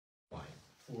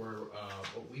for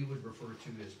what we would refer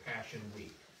to as Passion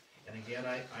Week. And again,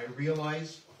 I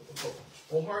realize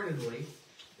wholeheartedly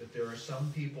that there are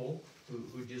some people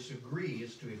who disagree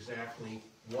as to exactly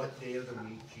what day of the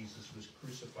week Jesus was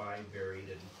crucified, buried,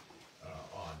 and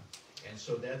on. And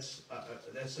so that's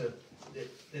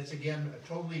again a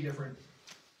totally different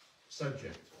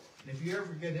subject. And if you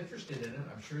ever get interested in it,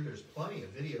 I'm sure there's plenty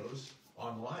of videos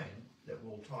online that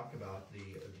will talk about the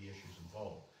issues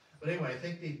involved. But anyway, I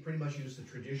think they pretty much use the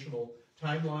traditional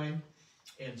timeline.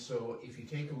 And so if you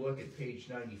take a look at page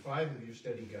 95 of your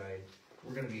study guide,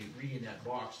 we're going to be reading that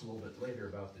box a little bit later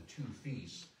about the two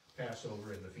feasts,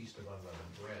 Passover and the Feast of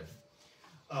Unleavened Bread.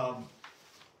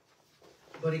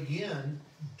 But again,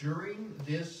 during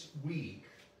this week,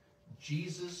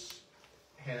 Jesus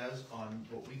has, on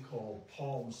what we call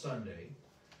Palm Sunday,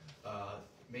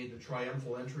 made the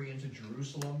triumphal entry into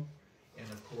Jerusalem. And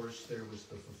of course, there was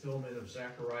the fulfillment of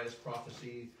Zechariah's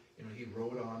prophecy. You know, he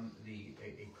rode on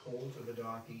a colt of a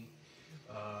donkey.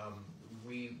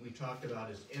 We talked about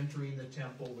his entering the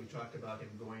temple. We talked about him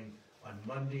going on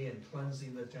Monday and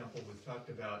cleansing the temple. We've talked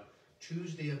about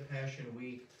Tuesday of Passion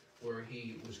Week, where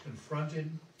he was confronted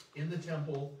in the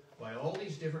temple by all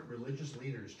these different religious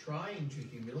leaders trying to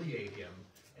humiliate him,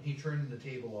 and he turned the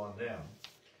table on them,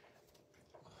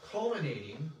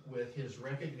 culminating with his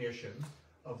recognition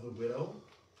of the widow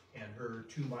and her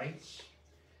two mites.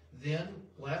 Then,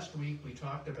 last week, we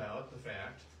talked about the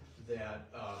fact that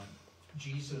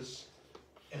Jesus,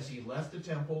 as he left the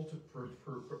temple,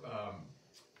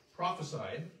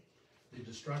 prophesied the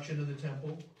destruction of the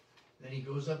temple. Then he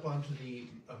goes up onto the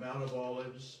Mount of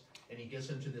Olives, and he gets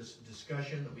into this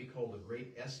discussion that we call the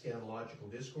Great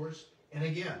Eschatological Discourse. And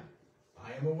again,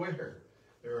 I am aware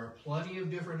there are plenty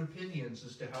of different opinions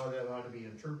as to how that ought to be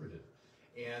interpreted.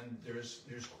 And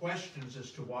there's questions as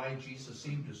to why Jesus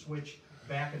seemed to switch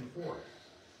back and forth.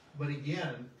 But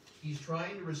again, he's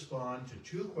trying to respond to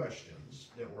two questions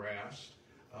that were asked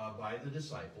by the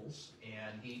disciples,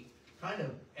 and he kind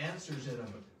of answers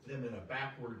them in a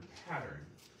backward pattern.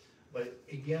 But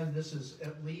again, this is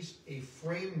at least a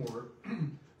framework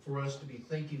for us to be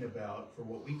thinking about for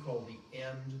what we call the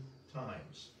end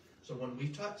times. So when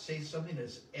we say something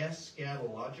as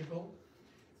eschatological,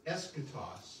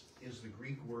 eschatos is the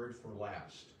Greek word for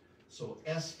last. So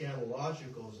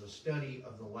eschatological is a study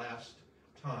of the last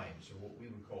times, or what we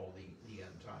would call the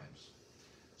end times.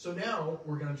 So now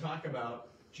we're going to talk about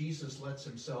Jesus lets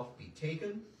himself be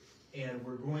taken, and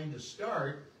we're going to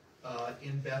start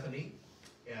in Bethany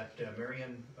at Mary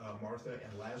and Martha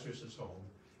and Lazarus' home,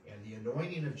 and the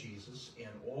anointing of Jesus and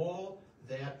all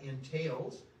that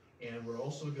entails. And we're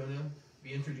also going to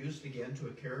be introduced again to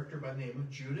a character by the name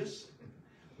of Judas,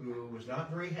 who was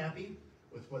not very happy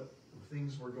with what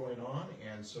things were going on,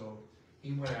 and so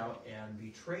he went out and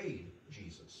betrayed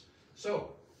Jesus.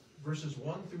 So, verses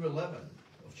 1 through 11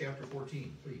 of chapter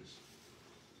 14, please.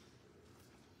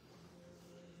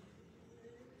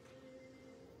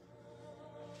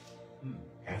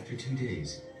 After 2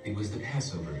 days, it was the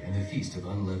Passover and the Feast of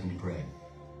Unleavened Bread.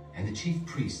 And the chief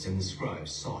priests and the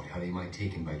scribes sought how they might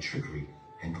take him by trickery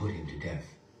and put him to death.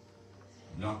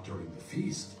 Not during the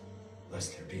feast,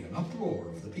 lest there be an uproar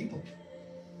of the people.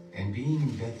 And being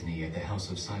in Bethany at the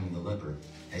house of Simon the leper,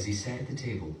 as he sat at the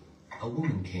table, a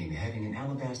woman came having an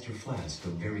alabaster flask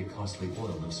of very costly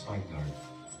oil of spikenard.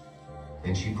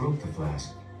 Then she broke the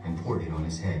flask and poured it on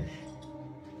his head.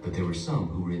 But there were some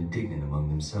who were indignant among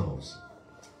themselves.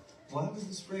 Why was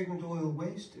this fragrant oil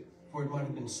wasted? For it might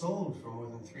have been sold for more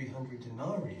than 300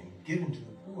 denarii and given to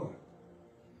the poor.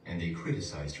 And they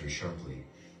criticized her sharply.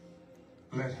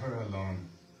 Let her alone.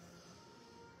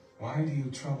 Why do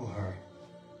you trouble her?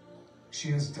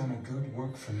 She has done a good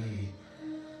work for me.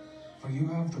 For you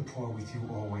have the poor with you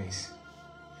always.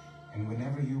 And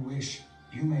whenever you wish,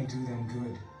 you may do them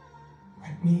good.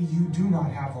 But me you do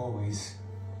not have always.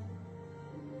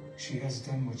 She has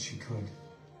done what she could.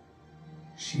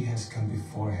 She has come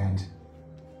beforehand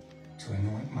to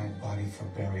anoint my body for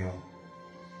burial.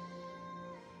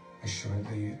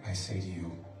 Assuredly, I say to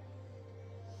you,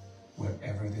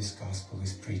 wherever this gospel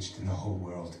is preached in the whole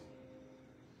world,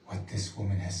 what this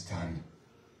woman has done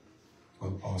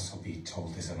will also be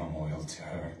told as a memorial to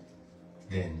her.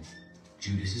 Then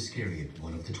Judas Iscariot,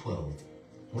 one of the 12,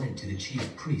 went to the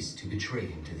chief priests to betray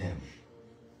him to them.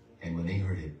 And when they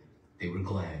heard it, they were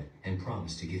glad and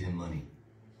promised to give him money.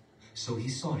 So he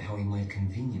sought how he might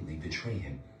conveniently betray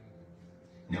him.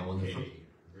 Now on the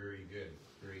Very good,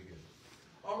 very good.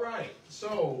 All right,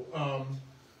 so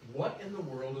what in the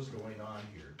world is going on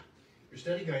here? Your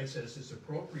study guide says it's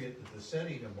appropriate that the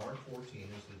setting of Mark 14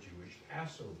 is the Jewish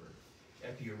Passover.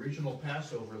 At the original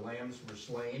Passover, lambs were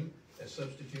slain as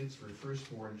substitutes for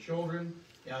firstborn children.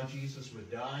 Now Jesus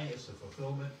would die as the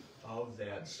fulfillment of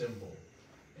that symbol.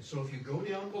 And so if you go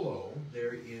down below,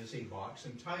 there is a box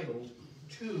entitled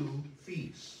Two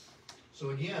Feasts.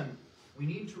 So again, we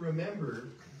need to remember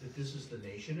that this is the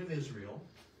nation of Israel.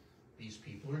 These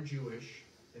people are Jewish,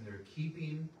 and they're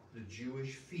keeping the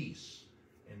Jewish feasts.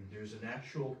 And there's an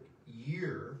actual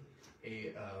year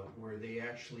where they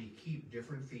actually keep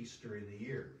different feasts during the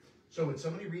year. So would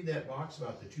somebody read that box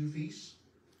about the two feasts?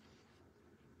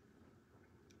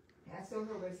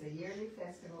 Passover was the yearly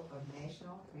festival of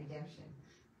national redemption.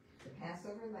 The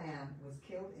Passover lamb was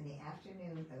killed in the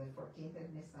afternoon of the 14th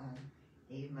of Nisan,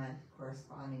 a month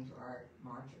corresponding to our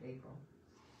March or April.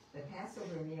 The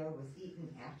Passover meal was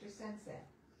eaten after sunset,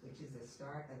 which is the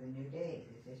start of the new day,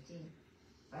 the 15th,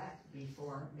 but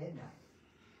before midnight.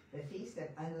 The Feast of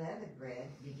Unleavened Bread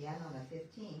began on the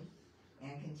 15th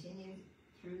and continued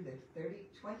through the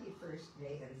 21st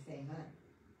day of the same month.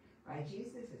 By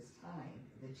Jesus' time,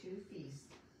 the two feasts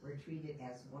were treated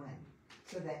as one,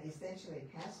 so that essentially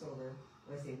Passover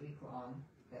was a week-long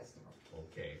festival.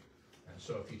 Okay, and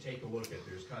so if you take a look at,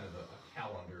 there's kind of a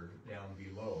calendar down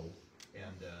below,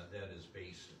 and that is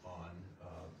based on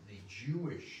the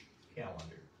Jewish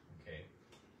calendar, okay?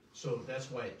 So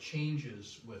that's why it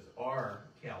changes with our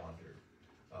calendar,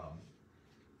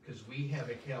 because we have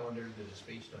a calendar that is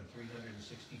based on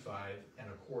 365 and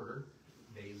a quarter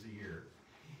days a year,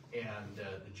 and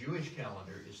the Jewish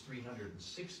calendar is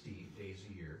 360 days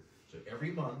a year. So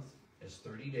every month has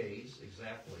 30 days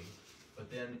exactly, but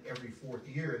then every fourth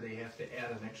year they have to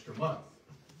add an extra month.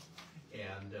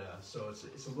 And so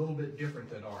it's a little bit different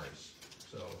than ours.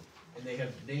 So, and they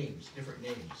have names, different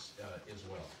names as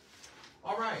well.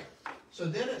 All right, so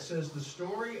then it says the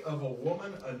story of a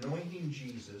woman anointing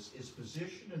Jesus is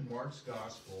positioned in Mark's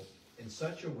gospel in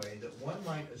such a way that one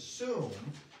might assume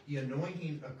the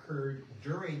anointing occurred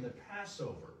during the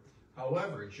Passover.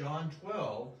 However, John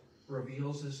 12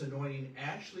 reveals this anointing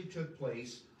actually took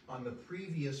place on the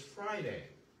previous Friday.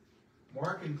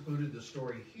 Mark included the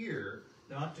story here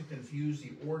not to confuse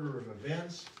the order of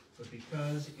events, but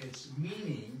because its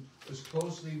meaning was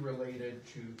closely related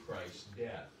to Christ's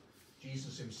death.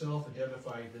 Jesus himself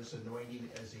identified this anointing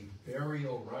as a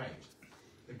burial rite.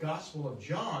 The Gospel of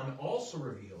John also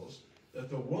reveals that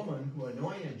the woman who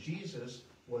anointed Jesus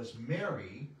was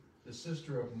Mary, the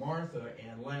sister of Martha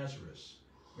and Lazarus.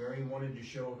 Mary wanted to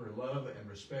show her love and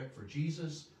respect for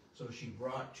Jesus, so she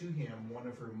brought to him one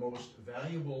of her most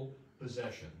valuable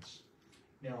possessions.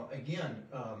 Now, again,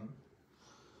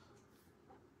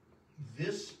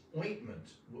 this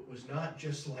ointment was not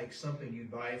just like something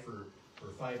you'd buy for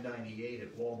 $5.98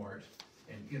 at Walmart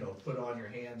and, you know, put on your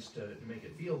hands to make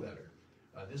it feel better.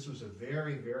 This was a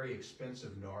very, very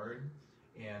expensive nard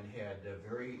and had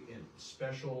very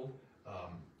special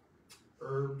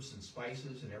herbs and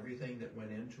spices and everything that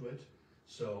went into it.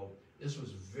 So this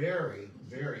was very,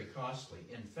 very costly.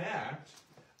 In fact,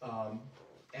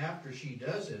 after she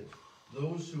does it,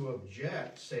 those who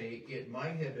object say it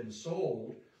might have been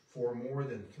sold for more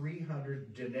than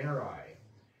 300 denarii.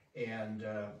 And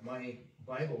my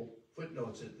Bible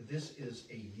footnotes it, this is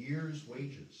a year's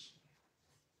wages.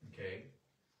 Okay?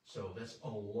 So that's a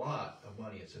lot of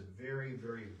money. It's a very,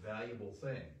 very valuable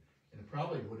thing. And it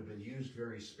probably would have been used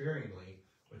very sparingly,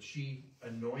 but she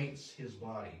anoints his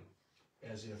body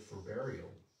as if for burial.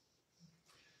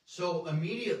 So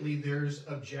immediately there's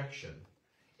objection.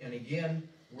 And again,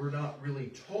 we're not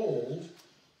really told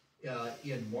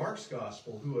in Mark's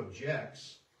gospel who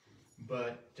objects,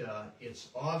 but it's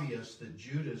obvious that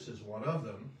Judas is one of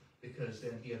them, because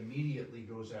then he immediately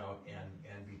goes out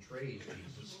and betrays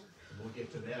Jesus. We'll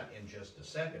get to that in just a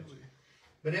second.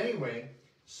 But anyway,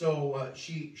 so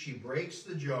she breaks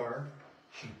the jar,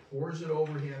 she pours it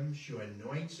over him, she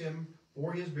anoints him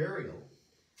for his burial.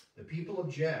 The people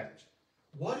object.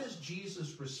 What is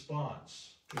Jesus'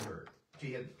 response to her,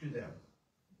 to them,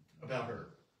 about her?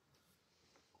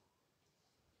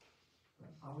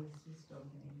 Always be spoken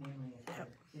in memory of her.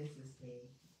 This is a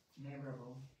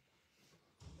memorable.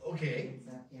 Okay,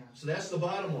 Yeah. so that's the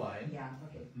bottom line. Yeah,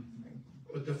 okay.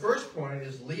 But the first point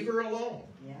is leave her alone.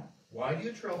 Yeah. Why do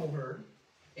you trouble her?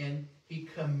 And he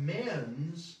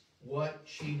commends what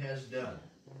she has done,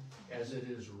 as it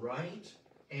is right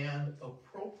and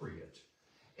appropriate.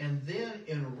 And then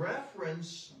in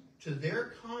reference to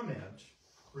their comment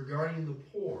regarding the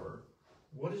poor,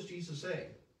 what does Jesus say?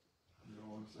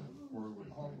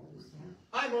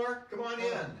 Hi, Mark, come on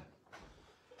in.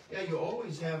 Yeah, you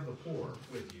always have the poor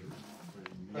with you.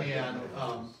 And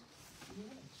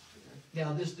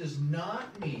now this does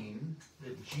not mean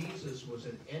that Jesus was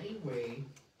in any way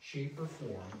shape, or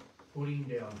form putting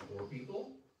down poor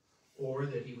people, or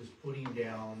that he was putting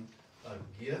down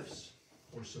gifts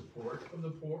or support of the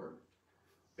poor.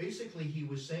 Basically, he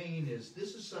was saying is,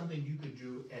 this is something you could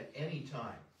do at any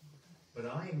time, but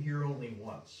I am here only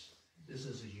once. This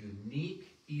is a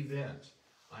unique event.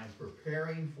 I'm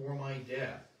preparing for my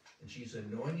death, and she's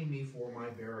anointing me for my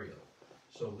burial.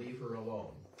 So leave her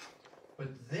alone. But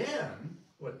then,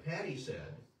 what Patty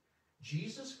said,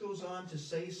 Jesus goes on to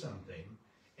say something,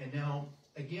 and now,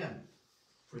 again,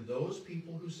 for those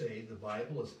people who say the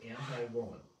Bible is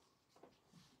anti-woman,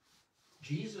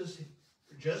 Jesus,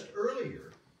 just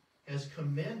earlier, has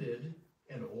commended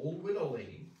an old widow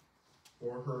lady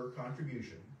for her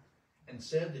contribution and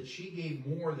said that she gave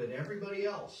more than everybody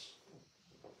else.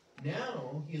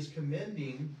 Now he is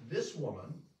commending this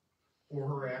woman for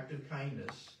her act of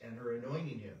kindness and her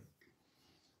anointing him.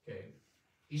 Okay?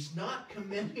 He's not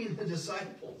commending the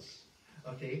disciples.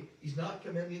 Okay? He's not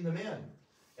commending the men.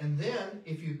 And then,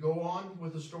 if you go on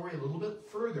with the story a little bit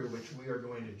further, which we are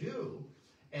going to do,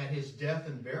 at his death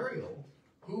and burial,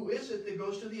 who is it that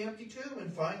goes to the empty tomb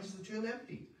and finds the tomb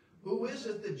empty? Who is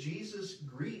it that Jesus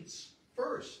greets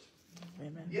first?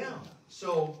 Amen. Yeah.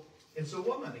 So it's a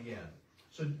woman again.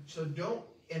 So don't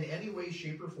in any way,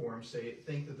 shape, or form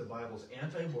think that the Bible's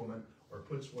anti-woman or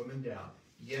puts women down.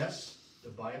 Yes, the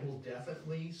Bible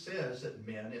definitely says that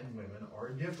men and women are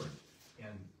different.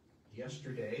 And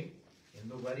yesterday, in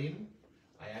the wedding,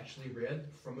 I actually read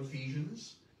from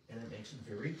Ephesians, and it makes it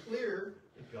very clear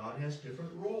that God has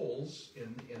different roles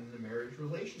in the marriage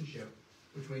relationship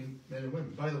between men and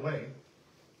women. By the way,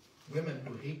 women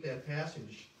who hate that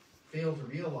passage fail to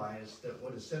realize that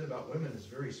what is said about women is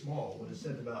very small. What is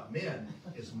said about men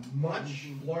is much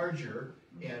larger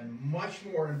and much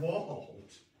more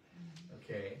involved.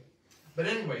 Okay? But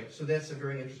anyway, so that's a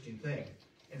very interesting thing.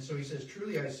 And so he says,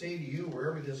 truly I say to you,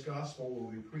 wherever this gospel will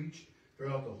be preached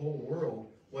throughout the whole world,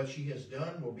 what she has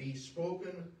done will be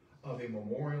spoken of a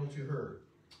memorial to her.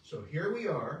 So here we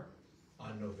are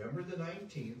on November the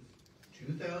 19th,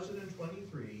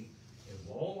 2023, in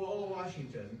Walla Walla,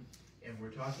 Washington, and we're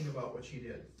talking about what she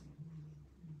did.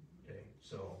 Okay,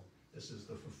 so this is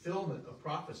the fulfillment of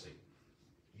prophecy.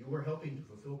 You were helping to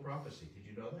fulfill prophecy.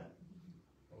 Did you know that?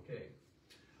 Okay.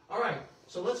 All right,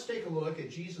 so let's take a look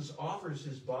at Jesus offers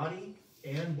his body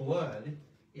and blood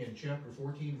in chapter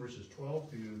 14, verses 12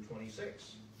 through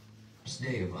 26. First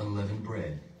day of unleavened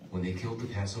bread, when they killed the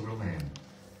Passover lamb,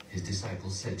 his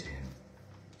disciples said to him,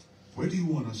 "Where do you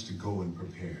want us to go and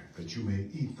prepare, that you may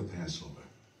eat the Passover?"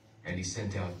 and he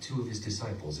sent out 2 of his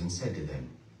disciples and said to them,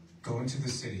 Go into the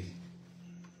city,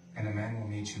 and a man will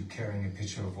meet you carrying a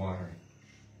pitcher of water.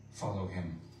 Follow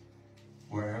him.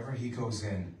 Wherever he goes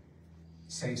in,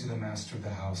 say to the master of the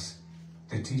house,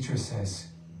 the teacher says,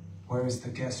 where is the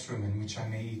guest room in which I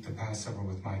may eat the Passover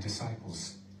with my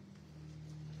disciples?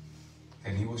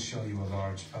 Then he will show you a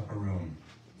large upper room,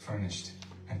 furnished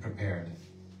and prepared.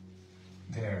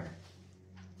 There,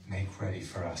 make ready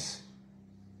for us.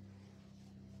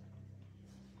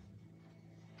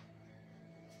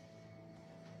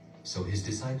 So his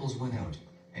disciples went out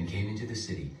and came into the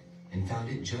city and found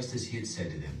it just as he had said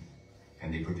to them,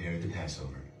 and they prepared the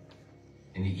Passover.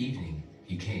 In the evening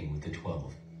he came with the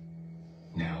 12.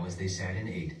 Now as they sat and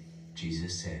ate,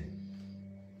 Jesus said,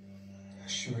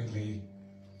 Assuredly,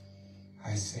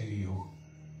 I say to you,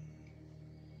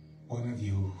 one of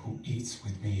you who eats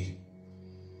with me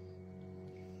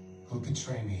will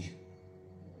betray me.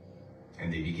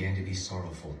 And they began to be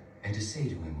sorrowful, and to say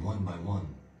to him one by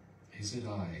one, Is it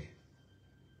I?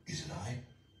 Is it I?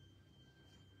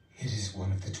 It is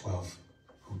one of the 12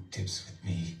 who dips with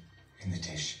me in the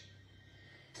dish.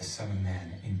 The Son of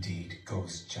Man indeed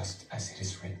goes just as it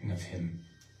is written of him.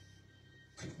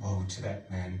 But woe to that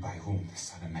man by whom the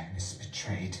Son of Man is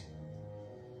betrayed.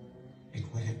 It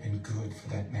would have been good for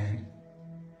that man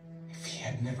if he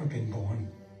had never been born.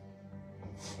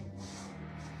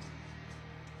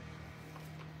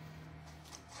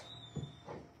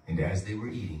 And as they were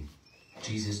eating,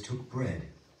 Jesus took bread,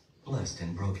 blessed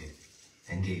and broke it,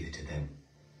 and gave it to them.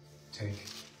 Take,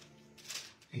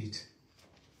 eat.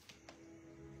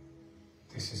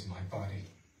 This is my body.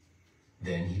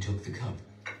 Then he took the cup,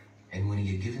 and when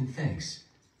he had given thanks,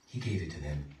 he gave it to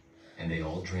them, and they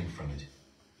all drank from it.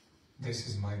 This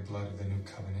is my blood of the new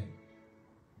covenant,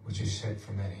 which is shed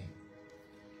for many.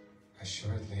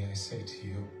 Assuredly, I say to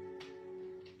you,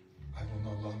 I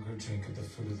will no longer drink of the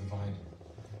fruit of the vine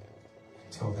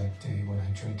until that day when I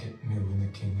drink it new in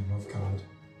the kingdom of God.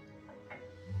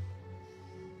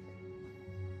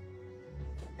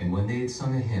 And when they had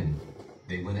sung a hymn,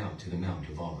 they went out to the Mount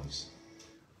of Olives.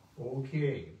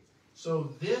 Okay,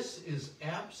 So this is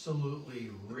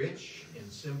absolutely rich in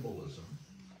symbolism,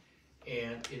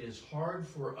 and it is hard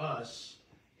for us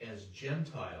as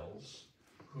Gentiles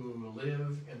who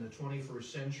live in the 21st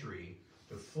century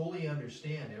to fully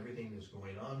understand everything that's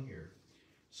going on here.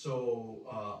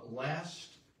 So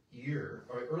last year,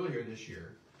 or earlier this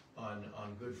year,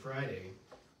 on Good Friday,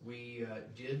 we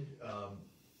did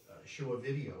show a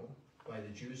video by the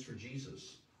Jews for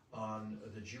Jesus on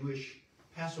the Jewish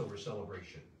Passover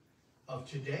celebration of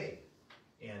today,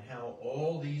 and how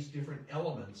all these different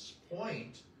elements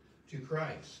point to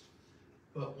Christ.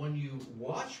 But when you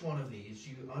watch one of these,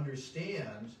 you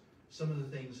understand some of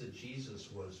the things that Jesus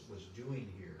was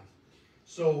doing here.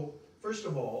 So, first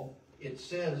of all, it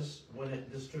says when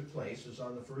this took place, it was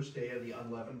on the first day of the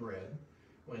unleavened bread,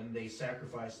 when they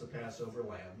sacrificed the Passover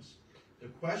lambs. The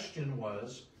question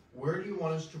was, where do you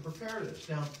want us to prepare this?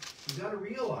 Now, you've got to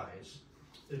realize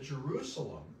that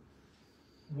Jerusalem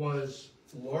was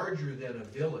larger than a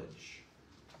village,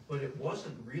 but it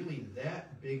wasn't really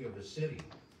that big of a city.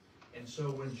 And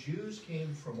so when Jews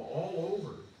came from all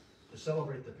over to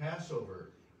celebrate the Passover,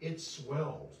 it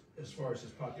swelled as far as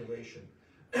its population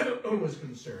was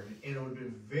concerned, and it would have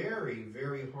been very,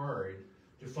 very hard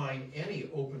to find any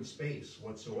open space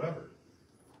whatsoever.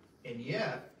 And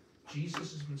yet,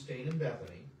 Jesus has been staying in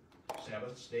Bethany,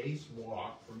 Sabbath day's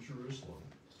walk from Jerusalem,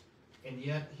 and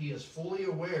yet he is fully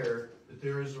aware that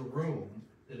there is a room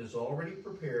that is already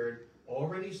prepared,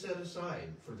 already set aside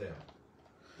for them,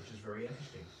 which is very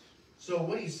interesting. So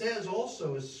what he says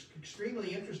also is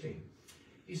extremely interesting.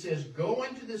 He says, go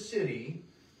into the city,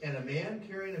 and a man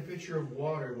carrying a pitcher of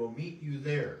water will meet you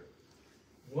there.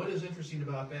 What is interesting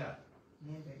about that?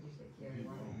 Men don't usually carry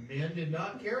water. Men did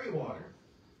not carry water.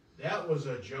 That was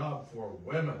a job for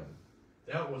women.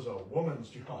 That was a woman's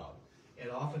job. And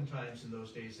oftentimes in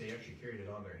those days, they actually carried it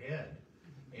on their head,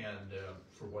 and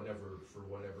for whatever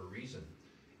reason.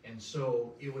 And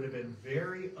so it would have been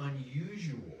very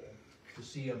unusual to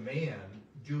see a man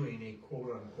doing a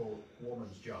quote-unquote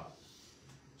woman's job.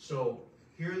 So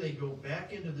here they go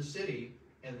back into the city,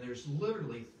 and there's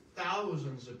literally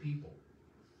thousands of people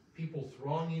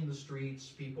thronging the streets,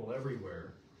 people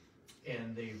everywhere,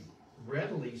 and they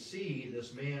readily see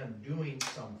this man doing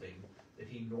something that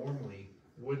he normally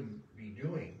wouldn't be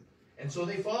doing. And so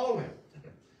they follow him.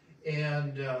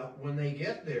 And when they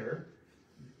get there,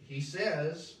 he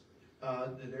says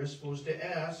that they're supposed to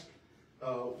ask,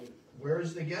 where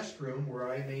is the guest room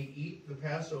where I may eat the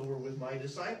Passover with my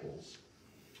disciples?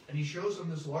 And he shows them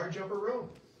this large upper room,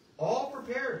 all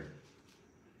prepared.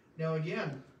 Now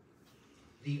again,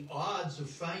 the odds of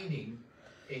finding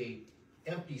a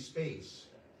empty space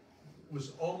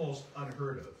was almost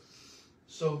unheard of.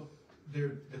 So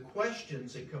the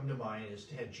questions that come to mind is,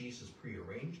 had Jesus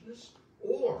prearranged this?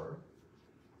 Or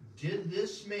did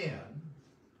this man,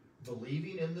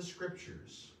 believing in the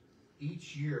scriptures,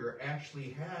 each year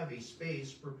actually have a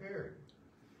space prepared?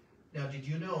 Now, did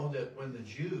you know that when the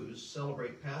Jews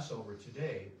celebrate Passover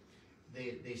today,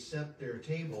 they set their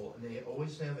table and they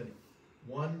always have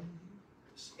one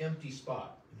empty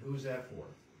spot? And who is that for?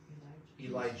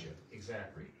 Elijah,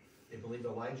 exactly. They believe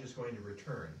Elijah is going to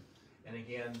return. And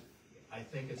again, I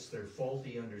think it's their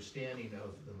faulty understanding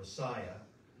of the Messiah.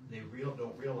 They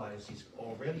don't realize he's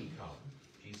already come.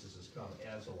 Jesus has come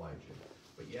as Elijah.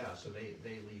 But yeah, so they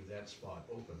leave that spot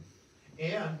open.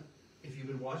 And if you've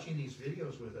been watching these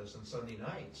videos with us on Sunday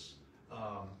nights,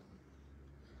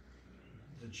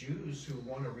 the Jews who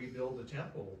want to rebuild the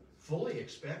temple fully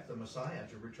expect the Messiah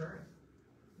to return.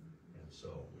 And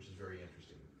so, which is very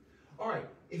interesting. All right,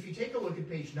 if you take a look at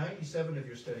page 97 of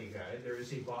your study guide, there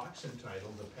is a box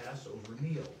entitled The Passover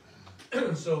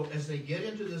Meal. So as they get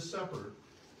into this supper,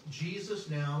 Jesus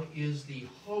now is the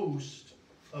host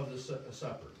of the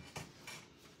supper.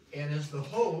 And as the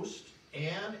host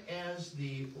and as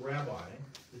the rabbi,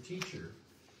 the teacher,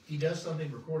 he does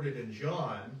something recorded in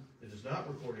John that is not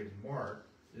recorded in Mark,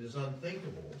 that is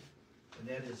unthinkable, and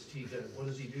that is, what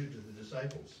does he do to the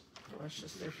disciples?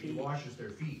 Washes their He feet. washes their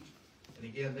feet. And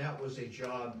again, that was a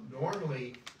job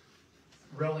normally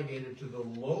relegated to the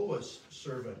lowest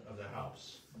servant of the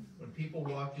house. When people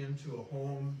walked into a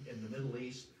home in the Middle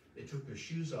East, they took their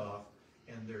shoes off,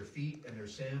 and their feet and their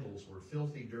sandals were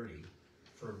filthy dirty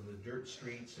from the dirt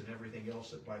streets and everything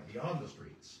else that might be on the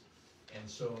streets. And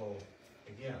so,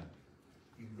 again,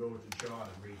 you can go to John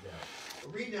and read that.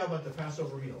 But read now about the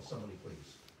Passover meal, somebody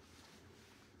please.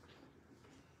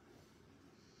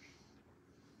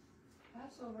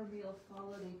 Passover meal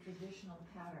followed a traditional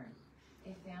pattern.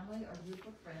 A family or group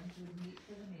of friends would meet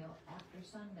for the meal after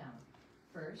sundown.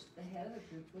 First, the head of the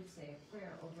group would say a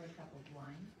prayer over a cup of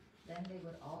wine. Then they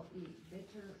would all eat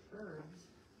bitter herbs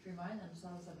to remind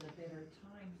themselves of the bitter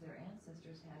times their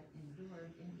ancestors had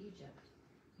endured in Egypt.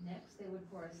 Next, they would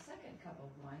pour a second cup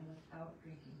of wine without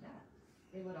drinking that.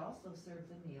 They would also serve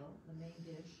the meal, the main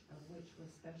dish of which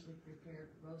was specially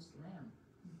prepared roast lamb.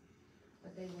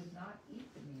 But they would not eat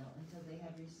the meal until they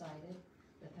had recited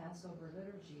the Passover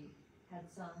liturgy, had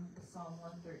sung Psalm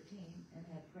 113, and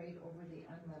had prayed over the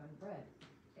unleavened bread.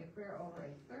 A prayer over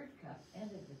a third cup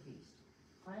ended the feast.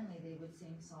 Finally, they would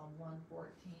sing Psalm 114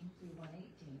 through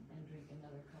 118 and drink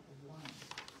another cup of wine.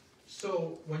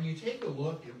 So when you take a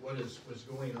look at what was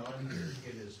going on here,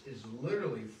 it is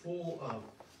literally full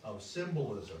of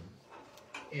symbolism.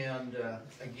 And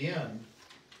again,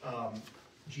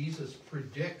 Jesus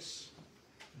predicts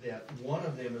that one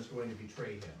of them is going to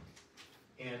betray him.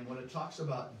 And when it talks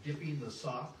about dipping the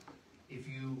sop, if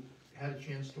you had a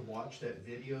chance to watch that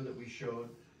video that we showed,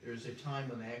 there's a time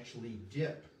when they actually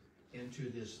dip into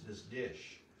this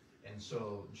dish. And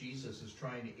so Jesus is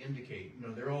trying to indicate,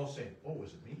 they're all saying, oh,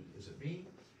 is it me? Is it me?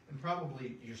 And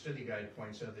probably your study guide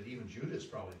points out that even Judas is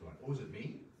probably going, oh, is it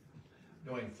me?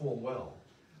 Knowing full well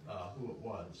who it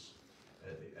was.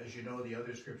 As you know, the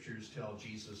other scriptures tell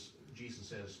Jesus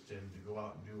says to him to go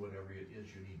out and do whatever it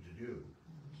is you need to do.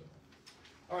 So.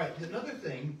 All right, another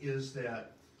thing is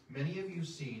that many of you have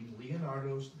seen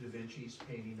Leonardo da Vinci's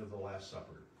painting of the Last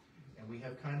Supper. And we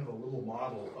have kind of a little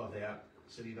model of that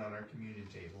sitting on our communion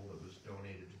table that was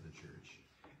donated to the church.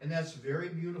 And that's very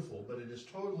beautiful, but it is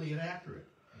totally inaccurate,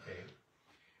 okay?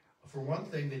 For one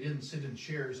thing, they didn't sit in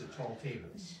chairs at tall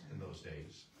tables in those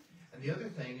days. And the other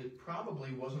thing, it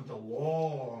probably wasn't a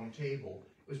long table.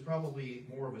 It was probably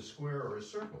more of a square or a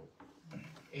circle.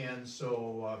 And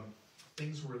so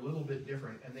things were a little bit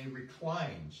different, and they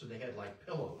reclined, so they had like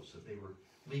pillows that they were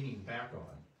leaning back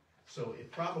on. So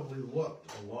it probably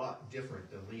looked a lot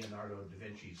different than Leonardo da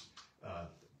Vinci's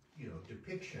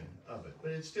depiction of it.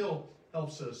 But it still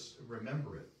helps us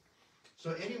remember it.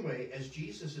 So anyway, as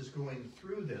Jesus is going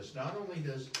through this, not only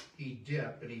does he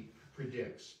dip and he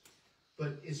predicts,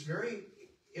 but it's very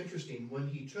interesting when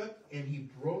he took and he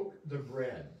broke the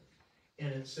bread. And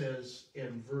it says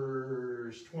in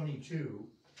verse 22,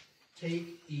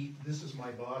 take, eat, this is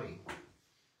my body.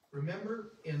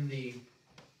 Remember in the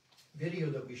video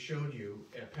that we showed you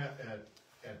at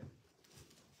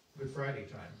Good Friday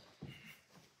time,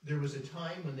 there was a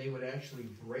time when they would actually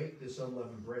break this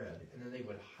unleavened bread, and then they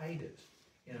would hide it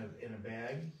in a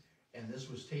bag, and this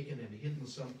was taken and hidden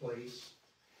someplace,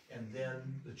 and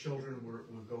then the children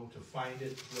would go to find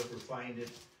it. Whoever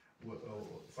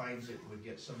finds it would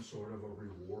get some sort of a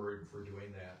reward for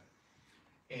doing that.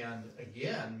 And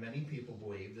again, many people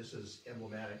believe this is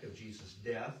emblematic of Jesus'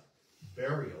 death,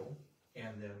 burial,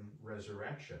 and then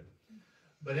resurrection.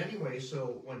 But anyway,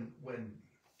 so when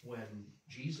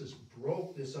Jesus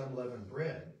broke this unleavened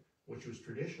bread, which was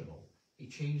traditional, he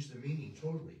changed the meaning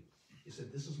totally. He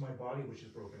said, this is my body which is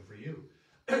broken for you.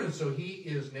 So he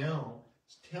is now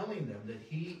telling them that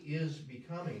he is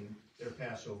becoming their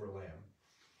Passover lamb.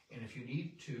 And if you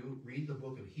need to read the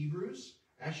book of Hebrews,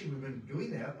 actually we've been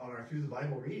doing that on our Through the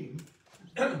Bible reading,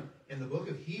 and the book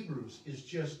of Hebrews is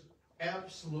just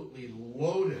absolutely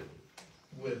loaded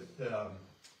with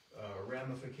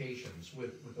ramifications,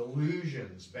 with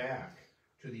allusions back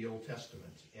to the Old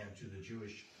Testament and to the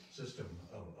Jewish system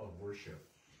of worship.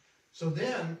 So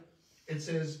then it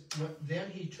says, then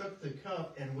he took the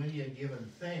cup, and when he had given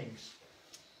thanks,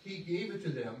 he gave it to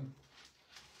them,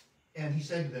 and he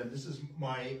said to them, this is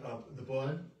my the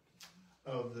blood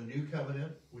of the new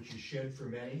covenant, which is shed for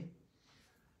many.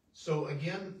 So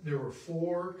again, there were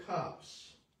 4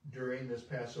 cups during this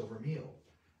Passover meal.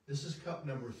 This is cup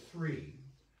number 3,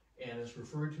 and it's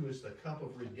referred to as the cup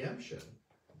of redemption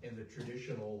in the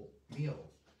traditional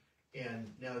meal.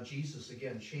 And now Jesus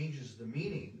again changes the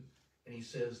meaning, and he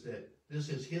says that this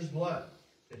is his blood,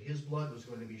 that his blood was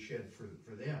going to be shed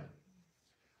for them.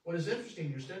 What is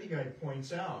interesting, your study guide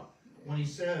points out, when he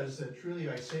says that truly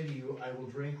I say to you, I will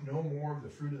drink no more of the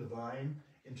fruit of the vine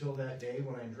until that day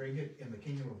when I drink it in the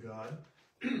kingdom of God.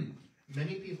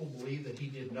 Many people believe that he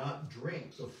did not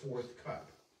drink the 4th cup,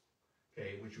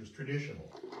 okay, which was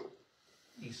traditional.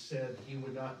 He said he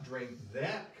would not drink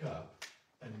that cup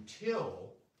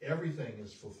until everything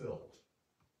is fulfilled.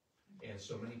 And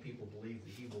so many people believe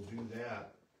that he will do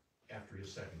that after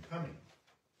his second coming.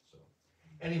 So,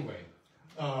 anyway,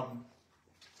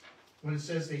 when it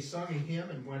says they sung a hymn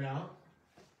and went out,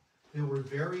 there were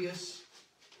various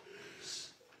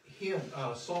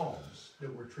psalms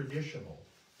that were traditional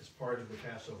as part of the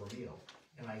Passover meal.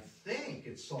 And I think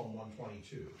it's Psalm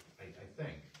 122, I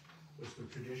think, was the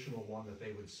traditional one that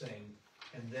they would sing,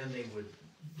 and then they would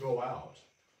go out.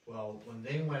 Well, when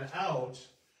they went out,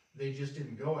 they just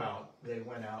didn't go out, they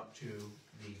went out to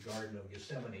the Garden of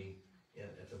Gethsemane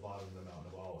at the bottom of the Mount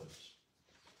of Olives.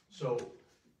 So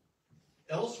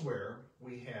elsewhere,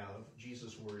 we have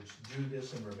Jesus' words, "Do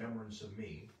this in remembrance of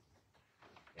me."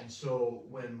 And so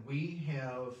when we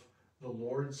have the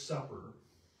Lord's Supper,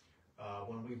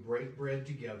 when we break bread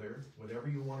together, whatever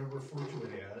you want to refer to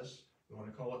it as, you want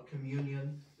to call it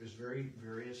communion, there's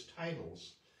various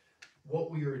titles.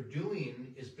 What we are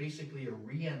doing is basically a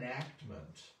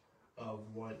reenactment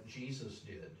of what Jesus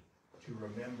did to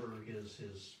remember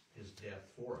his death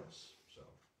for us. So,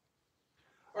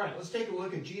 all right, let's take a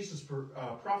look at Jesus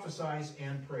prophesies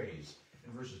and prays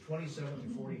in verses 27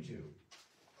 to 42.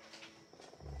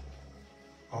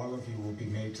 All of you will be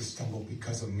made to stumble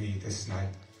because of me this night.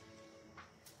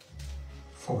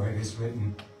 For it is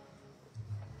written,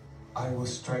 I will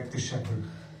strike the shepherd,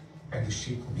 and the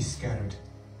sheep will be scattered.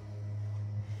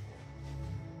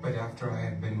 But after I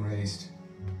have been raised,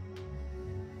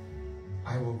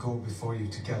 I will go before you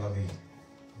to Galilee.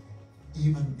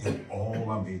 Even if all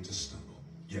are made to stumble,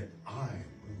 yet I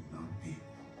will not be.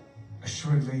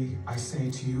 Assuredly, I say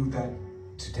to you that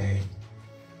today,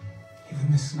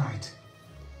 even this night,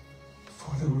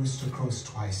 before the rooster crows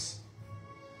twice,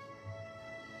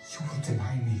 you will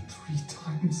deny me 3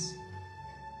 times.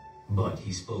 But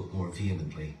he spoke more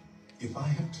vehemently. If I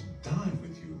have to die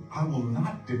with you, I will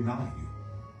not deny you.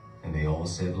 And they all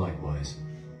said likewise.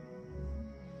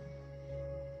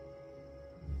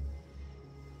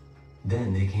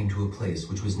 Then they came to a place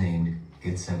which was named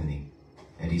Gethsemane,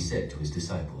 and he said to his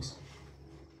disciples,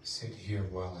 Sit here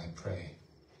while I pray.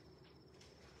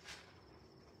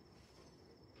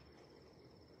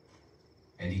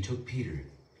 And he took Peter,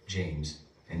 James,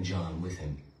 and John with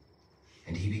him,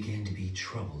 and he began to be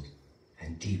troubled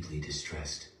and deeply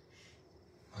distressed.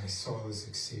 My soul is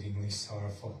exceedingly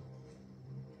sorrowful,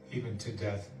 even to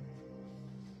death.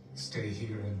 Stay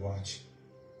here and watch.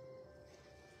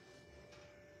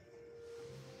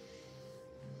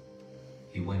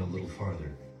 He went a little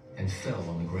farther and fell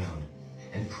on the ground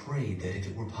and prayed that if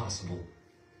it were possible,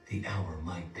 the hour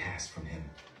might pass from him.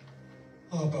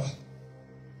 Abba,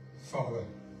 Father,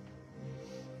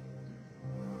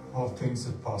 all things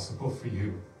are possible for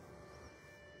you.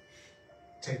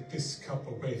 Take this cup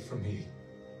away from me.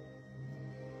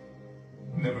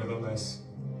 Nevertheless,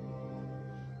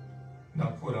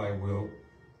 not what I will,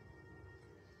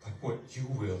 but what you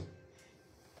will.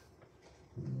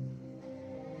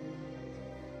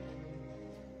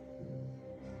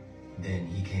 Then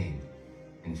he came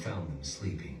and found them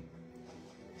sleeping.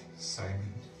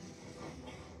 Simon,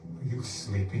 are you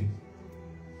sleeping?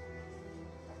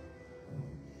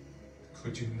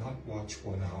 Could you not watch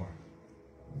 1 hour?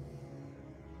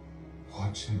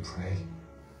 Watch and pray,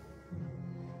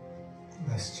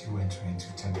 lest you enter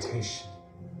into temptation.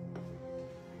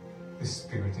 The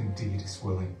spirit indeed is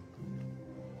willing,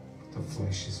 but the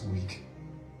flesh is weak.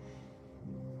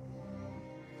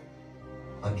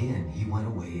 Again he went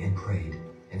away and prayed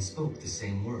and spoke the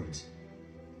same words.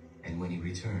 And when he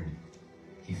returned,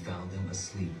 he found them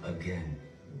asleep again,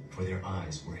 for their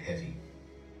eyes were heavy,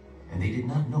 and they did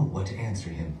not know what to answer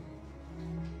him.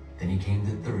 Then he came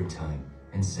the 3rd time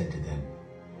and said to them,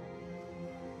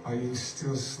 Are you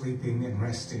still sleeping and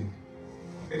resting?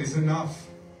 It is enough.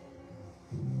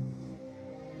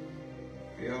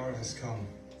 The hour has come.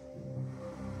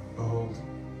 Behold,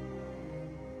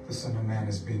 the Son of Man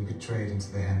is being betrayed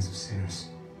into the hands of sinners.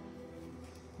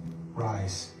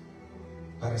 Rise,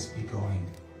 let us be going.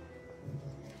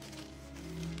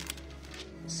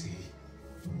 See,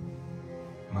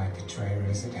 my betrayer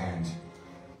is at hand.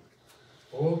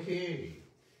 Okay,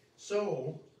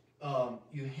 so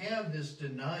you have this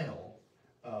denial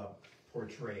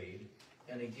portrayed,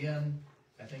 and again,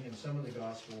 I think in some of the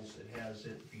Gospels it has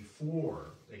it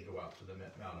before they go out to the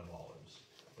Mount of Olives,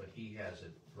 but he has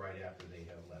it right after they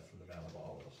have left from the Mount of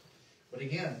Olives. But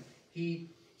again, he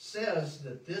says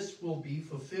that this will be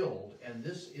fulfilled, and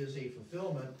this is a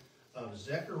fulfillment of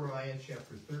Zechariah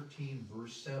chapter 13,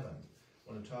 verse 7,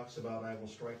 when it talks about, I will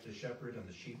strike the shepherd and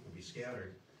the sheep will be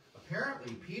scattered.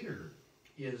 Apparently, Peter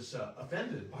is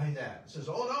offended by that. Says,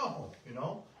 oh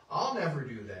no, I'll never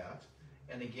do that.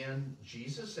 And again,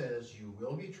 Jesus says, you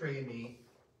will betray me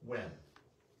when?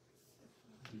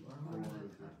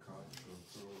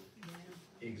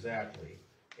 Exactly.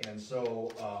 And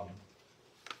so,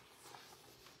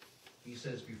 he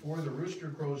says, before the rooster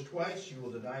crows twice, you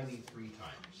will deny me 3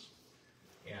 times.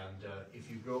 And if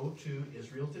you go to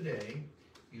Israel today,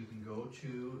 you can go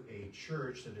to a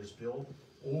church that is built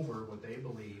over what they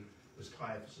believe was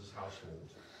Caiaphas'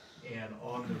 household. And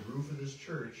on the roof of this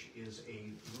church is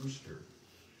a rooster.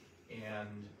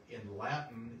 And in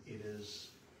Latin, it is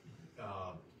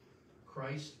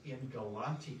Christ in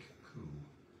Galantiku.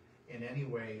 And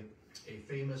anyway, a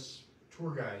famous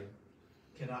tour guide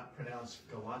cannot pronounce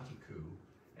Galantiku,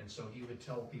 and so he would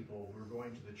tell people, we're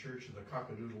going to the church of the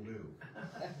cock-a-doodle-doo.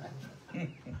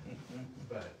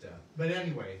 But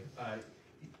anyway,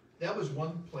 that was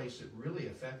one place that really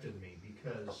affected me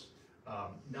because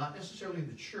not necessarily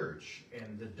the church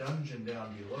and the dungeon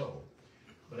down below,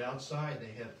 but outside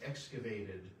they have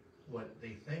excavated what they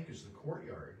think is the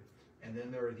courtyard, and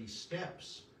then there are these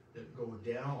steps that go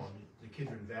down the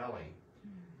Kidron Valley,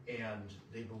 and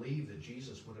they believe that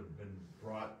Jesus would have been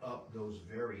brought up those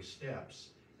very steps,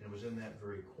 and it was in that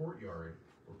very courtyard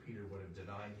where Peter would have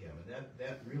denied him, and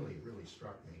that really, really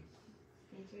struck me.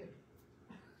 Me too.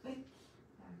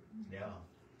 Yeah.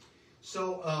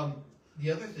 So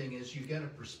the other thing is you get a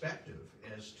perspective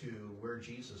as to where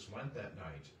Jesus went that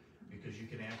night, because you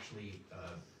can actually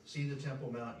see the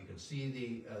Temple Mount, you can see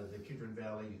the Kidron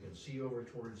Valley, you can see over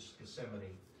towards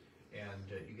Gethsemane,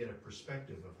 and you get a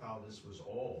perspective of how this was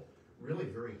all really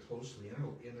very closely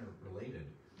interrelated.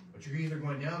 But you're either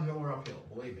going downhill or uphill,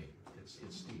 believe me, it's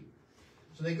steep.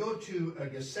 So they go to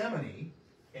Gethsemane,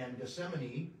 and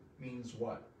Gethsemane means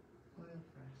what? Oil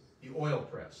press. The oil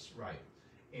press, right.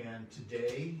 And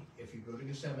today, if you go to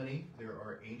Gethsemane, there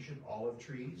are ancient olive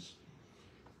trees,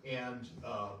 and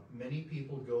many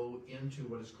people go into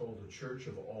what is called the Church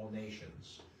of All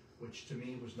Nations, which to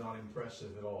me was not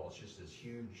impressive at all. It's just this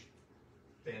huge,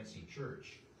 fancy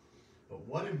church. But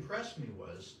what impressed me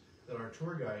was that our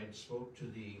tour guide spoke to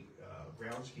the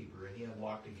groundskeeper, and he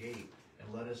unlocked a gate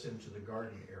and led us into the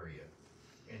garden area.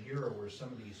 And here were some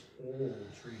of these old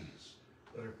trees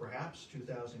that are perhaps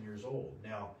 2,000 years old.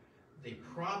 Now, they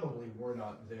probably were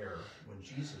not there when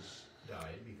Jesus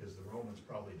died, because the Romans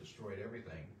probably destroyed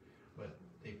everything, but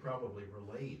they probably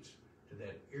relate to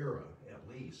that era at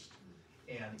least.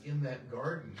 And in that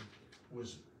garden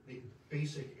was the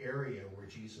basic area where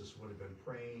Jesus would have been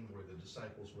praying, where the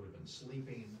disciples would have been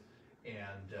sleeping,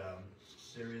 and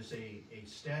there is a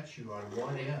statue on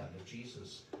one end of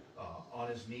Jesus on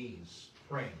his knees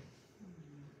praying.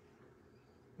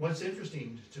 What's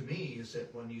interesting to me is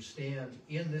that when you stand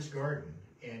in this garden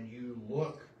and you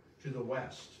look to the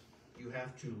west, you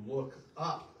have to look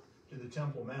up to the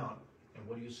Temple Mount, and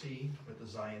what do you see but the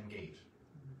Zion Gate?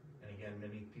 And again,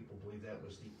 many people believe that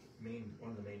was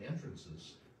one of the main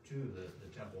entrances to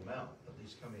the Temple Mount, at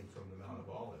least coming from the Mount of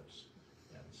Olives.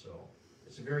 And so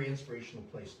it's a very inspirational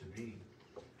place to be.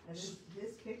 And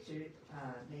this picture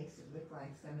makes it look like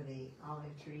some of the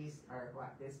olive trees are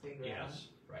what, this big around? Yes,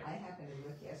 right. I happened to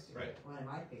look yesterday at one of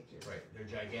my pictures. Right, they're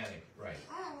gigantic, right.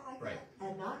 I like Right. that.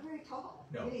 And not very tall.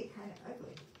 No. Really kind of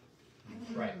ugly.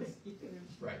 Right.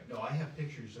 Right. No, I have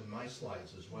pictures in my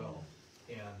slides as well,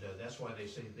 and that's why they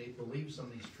say they believe some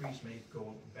of these trees may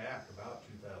go back about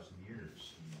 2,000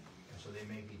 years, and so they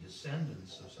may be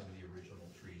descendants of some of the original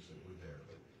trees that were there.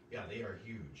 But yeah, they are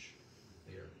huge.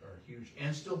 They are huge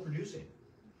and still producing.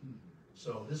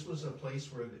 So this was a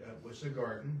place where it was a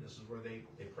garden. This is where they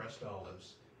pressed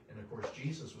olives, and of course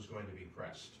Jesus was going to be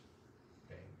pressed.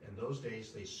 Okay, in those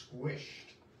days they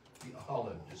squished the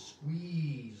olive to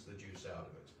squeeze the juice out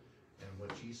of it, and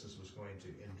what Jesus was going to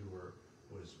endure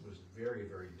was very,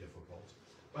 very difficult.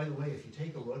 By the way, if you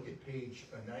take a look at page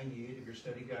 98 of your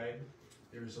study guide,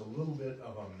 there's a little bit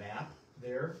of a map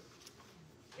there,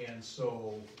 and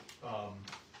so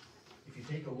if you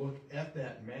take a look at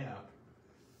that map,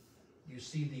 you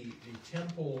see the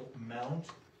Temple Mount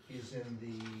is in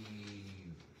the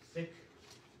thick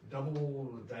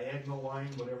double diagonal line,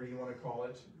 whatever you want to call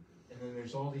it. And then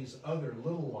there's all these other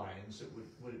little lines that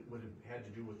would have had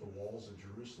to do with the walls of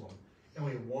Jerusalem.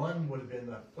 Anyway, one would have been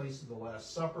the place of the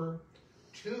Last Supper.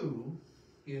 2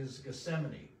 is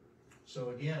Gethsemane.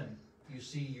 So again, you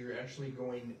see you're actually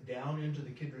going down into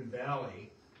the Kidron Valley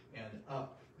and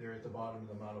up there at the bottom of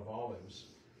the Mount of Olives.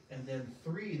 And then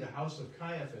 3, the house of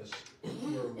Caiaphas,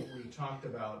 where we talked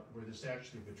about where this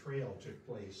actually betrayal took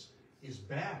place, is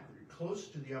back close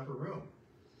to the upper room.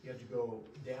 You have to go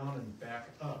down and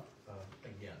back up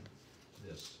again to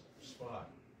this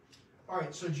spot. All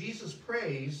right, so Jesus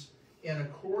prays, and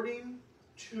according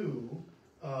to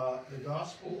the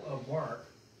Gospel of Mark,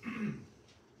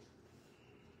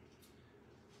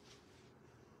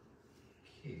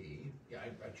 okay, yeah,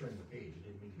 I turned the page. I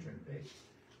didn't mean to turn the page.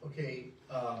 Okay,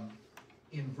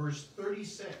 in verse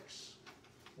 36,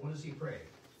 what does he pray?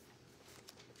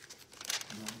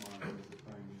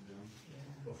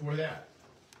 Before that.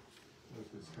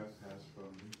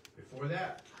 Before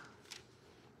that.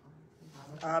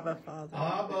 Abba, Father.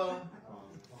 Abba,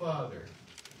 Father.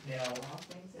 Now,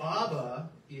 Abba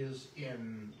is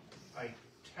in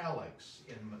italics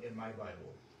in my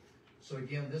Bible. So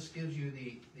again, this gives you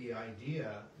the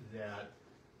idea that,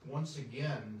 once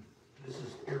again, this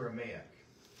is Aramaic.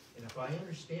 And if I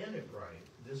understand it right,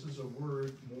 this is a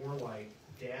word more like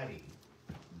daddy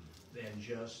than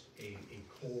just a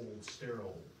cold,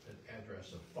 sterile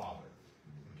address of father,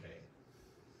 okay?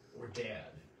 Or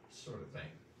dad, sort of thing.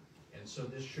 And so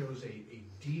this shows a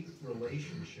deep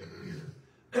relationship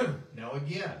here. Now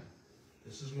again,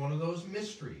 this is one of those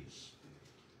mysteries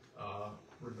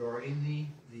regarding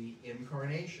the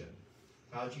incarnation.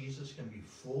 How Jesus can be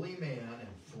fully man and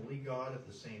fully God at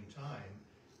the same time,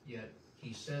 yet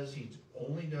he says he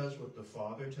only does what the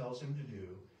Father tells him to do.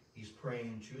 He's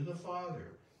praying to the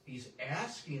Father. He's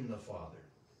asking the Father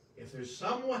if there's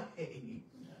some way.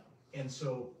 And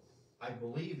so I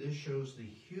believe this shows the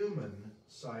human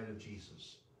side of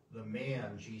Jesus. The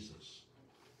man, Jesus,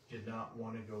 did not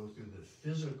want to go through the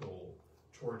physical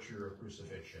torture of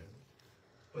crucifixion.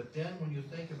 But then when you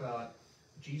think about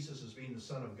Jesus as being the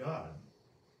Son of God,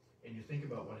 and you think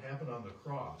about what happened on the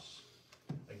cross,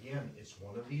 again, it's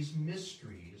one of these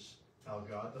mysteries how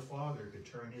God the Father could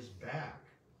turn his back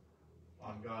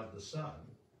on God the Son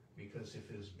because of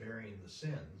his bearing the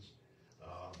sins.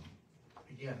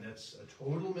 Again, that's a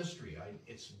total mystery.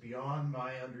 It's beyond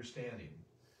my understanding.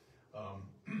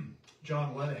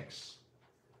 John Lennox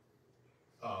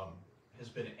has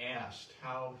been asked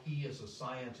how he, as a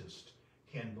scientist,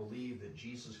 can believe that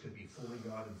Jesus could be fully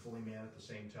God and fully man at the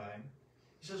same time.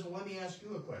 He says, well, let me ask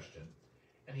you a question.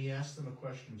 And he asked them a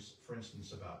question, for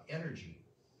instance, about energy.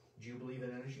 Do you believe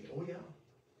in energy? Oh, yeah.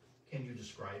 Can you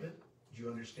describe it? Do you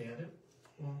understand it?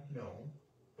 Well, no.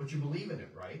 But you believe in it,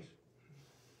 right?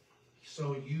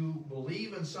 So you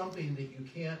believe in something that you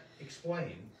can't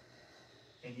explain,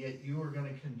 and yet you are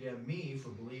going to condemn me for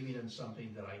believing in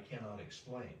something that I cannot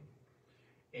explain.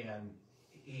 And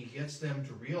he gets them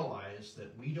to realize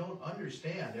that we don't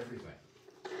understand everything.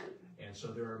 And so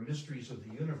there are mysteries of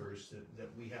the universe that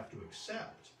we have to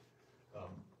accept.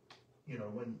 You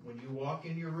know, when you walk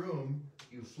in your room,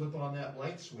 you flip on that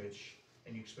light switch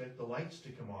and you expect the lights to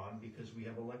come on because we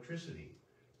have electricity.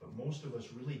 But most of us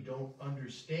really don't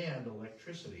understand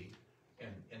electricity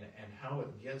and how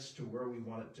it gets to where we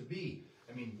want it to be.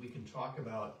 I mean, we can talk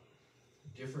about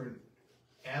different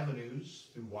avenues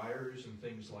through wires and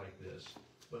things like this,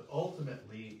 but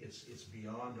ultimately it's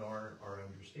beyond our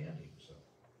understanding. So,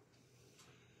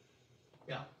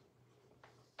 yeah.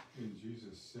 In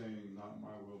Jesus saying, "Not my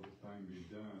will but thine be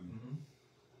done," Mm-hmm.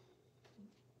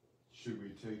 should we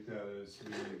take that as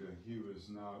meaning that he was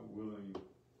not willing,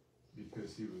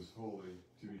 because he was holy,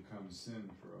 to become sin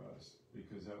for us,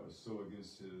 because that was so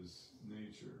against his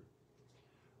nature?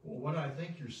 Well, what I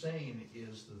think you're saying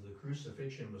is that the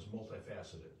crucifixion was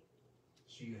multifaceted.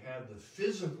 So you have the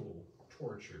physical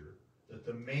torture that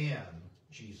the man,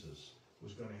 Jesus,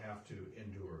 was going to have to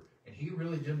endure. And he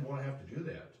really didn't want to have to do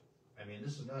that. I mean,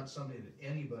 this is not something that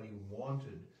anybody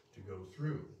wanted to go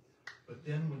through. But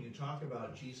then when you talk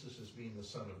about Jesus as being the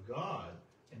Son of God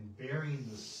and bearing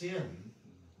the sin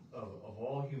of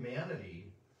all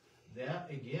humanity, that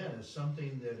again is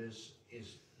something that is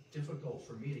difficult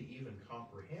for me to even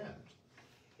comprehend.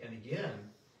 And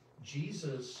again,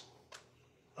 Jesus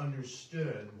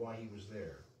understood why he was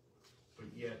there, but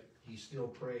yet he still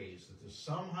prays that this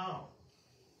somehow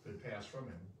could pass from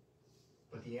him.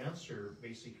 But the answer,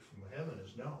 basically from heaven,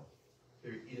 is no.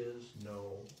 There is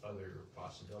no other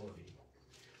possibility.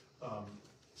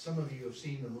 Some of you have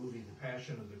seen the movie The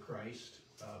Passion of the Christ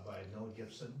by Mel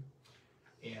Gibson,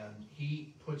 and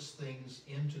he puts things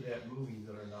into that movie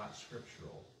that are not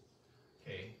scriptural.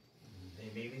 Okay?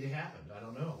 Maybe they happened, I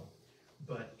don't know.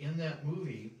 But in that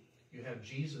movie, you have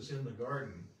Jesus in the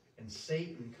garden, and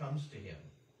Satan comes to him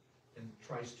and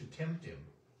tries to tempt him.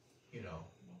 You know,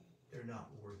 they're not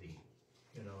worthy.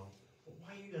 You know, well,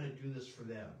 why are you going to do this for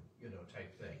them? You know,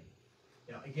 type thing.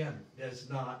 Now, again, that's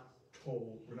not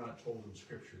told. We're not told in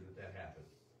Scripture that happened.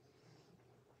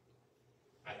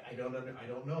 I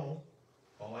don't know.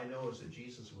 All I know is that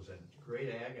Jesus was in great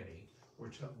agony. We're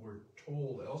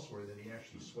told elsewhere that he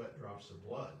actually sweat drops of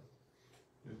blood.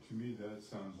 Yeah, to me, that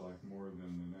sounds like more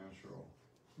than the natural,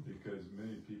 because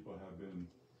many people have been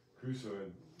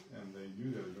crucified and they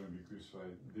knew they were going to be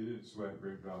crucified. They didn't sweat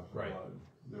great drops of blood.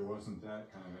 There wasn't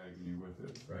that kind of agony with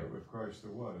it. Right. But with Christ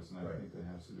there was, and I Right. think that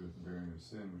has to do with the bearing of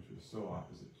sin, which is so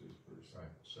opposite to his person. Right.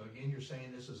 So again, you're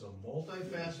saying this is a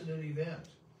multifaceted event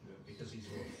Yes. because he's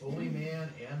both fully man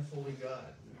and fully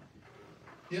God.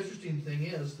 The interesting thing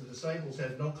is the disciples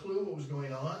had no clue what was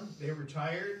going on. They were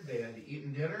tired, they had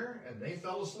eaten dinner, and they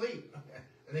fell asleep.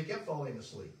 And they kept falling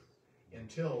asleep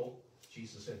until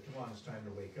Jesus said, come on, it's time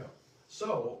to wake up.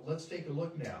 So let's take a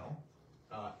look now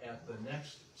at the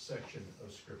next section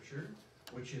of Scripture,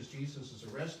 which is Jesus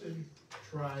is arrested,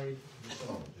 tried,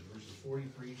 disowned, in verses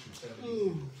 43 to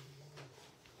 70.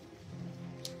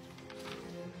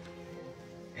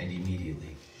 And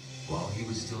immediately, while he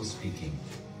was still speaking,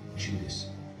 Judas,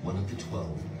 one of the 12,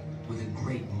 with a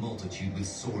great multitude with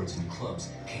swords and clubs,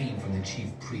 came from the chief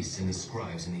priests and the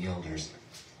scribes and the elders.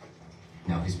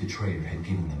 Now his betrayer had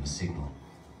given them a signal.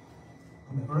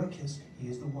 Whomever I kissed, he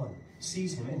is the one.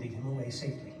 Seize him and lead him away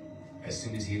safely. As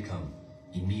soon as he had come,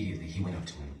 immediately he went up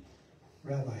to him.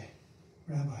 Rabbi,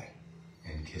 Rabbi.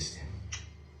 And kissed him.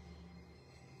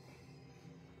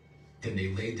 Then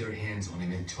they laid their hands on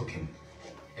him and took him.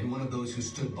 And one of those who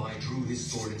stood by drew his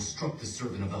sword and struck the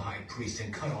servant of the high priest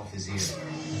and cut off his ear.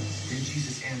 Then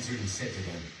Jesus answered and said to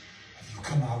them, Have you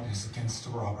come out as against a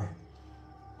robber,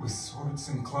 with swords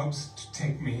and clubs to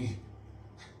take me?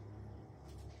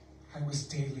 I was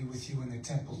daily with you in the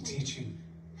temple teaching,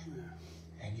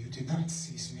 and you did not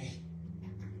seize me.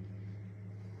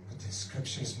 But the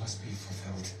scriptures must be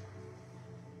fulfilled.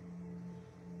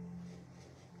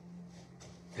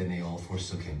 Then they all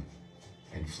forsook him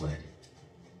and fled.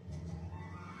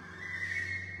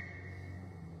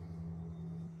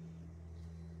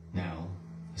 Now,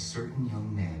 a certain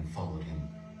young man followed him,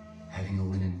 having a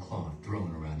linen cloth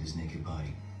thrown around his naked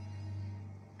body.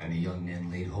 And the young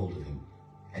men laid hold of him,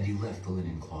 and he left the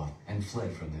linen cloth and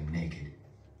fled from them naked.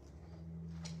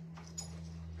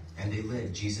 And they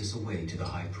led Jesus away to the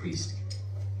high priest,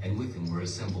 and with him were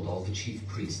assembled all the chief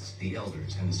priests, the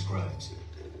elders, and the scribes.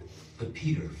 But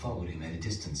Peter followed him at a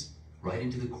distance, right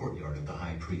into the courtyard of the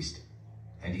high priest,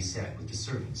 and he sat with the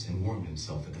servants and warmed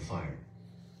himself at the fire.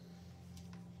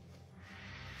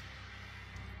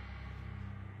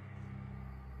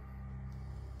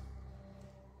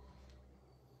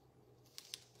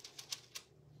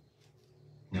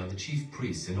 Now the chief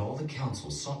priests and all the council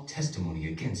sought testimony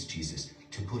against Jesus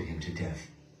to put him to death,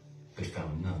 but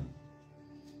found none.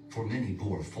 For many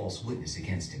bore false witness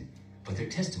against him, but their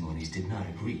testimonies did not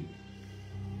agree.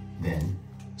 Then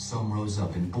some rose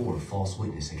up and bore false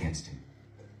witness against him.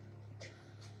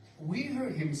 We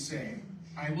heard him say,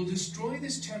 I will destroy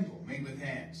this temple made with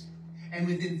hands, and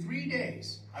within 3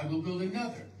 days I will build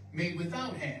another made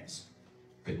without hands.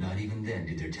 But not even then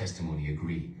did their testimony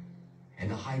agree. And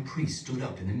the high priest stood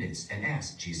up in the midst and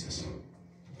asked Jesus,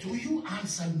 Do you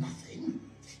answer nothing?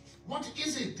 What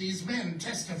is it these men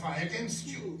testify against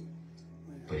you?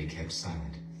 But he kept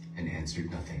silent and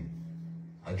answered nothing.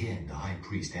 Again the high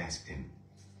priest asked him,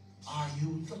 Are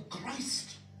you the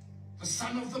Christ, the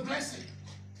Son of the Blessed?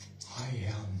 I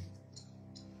am.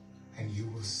 And you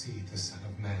will see the Son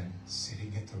of Man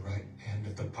sitting at the right hand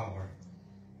of the power,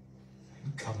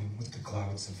 and coming with the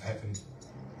clouds of heaven.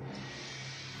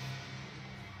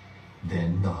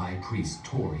 Then the high priest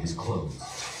tore his clothes.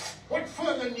 What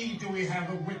further need do we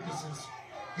have of witnesses?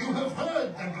 You have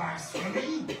heard the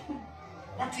blasphemy.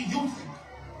 What do you think?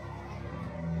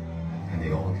 And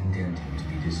they all condemned him to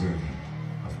be deserving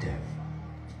of death.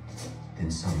 Then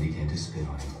some began to spit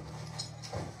on him,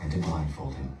 and to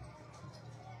blindfold him,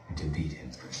 and to beat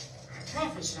him.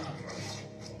 Prophesy.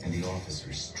 And the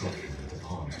officers struck him with the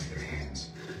palms of their hands.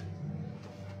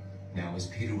 Now as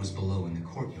Peter was below in the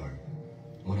courtyard,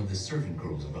 one of the servant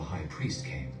girls of the high priest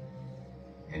came.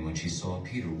 And when she saw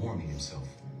Peter warming himself,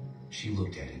 she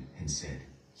looked at him and said,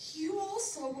 You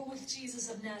also were with Jesus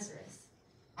of Nazareth.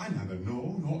 I neither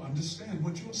know nor understand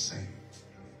what you're saying.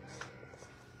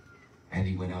 And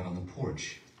he went out on the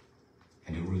porch,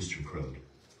 and a rooster crowed.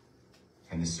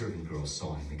 And the servant girl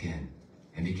saw him again,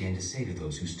 and began to say to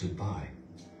those who stood by,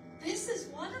 This is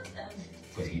one of them.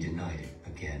 But he denied it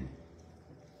again.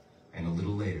 And a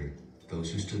little later, those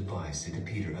who stood by said to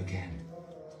Peter again,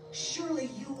 Surely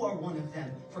you are one of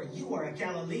them, for you are a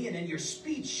Galilean and your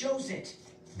speech shows it.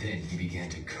 Then he began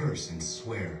to curse and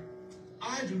swear.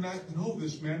 I do not know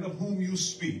this man of whom you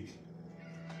speak.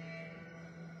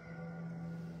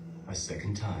 A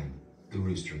second time, the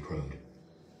rooster crowed.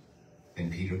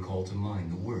 Then Peter called to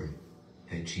mind the word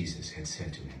that Jesus had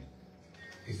said to him.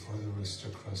 Before the rooster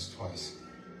crows twice,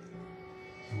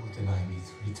 you will deny me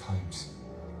 3 times.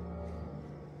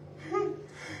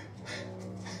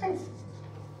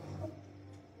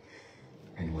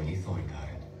 And when he thought about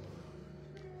it,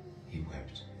 he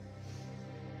wept.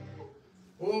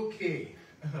 Okay,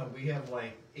 we have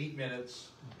like 8 minutes,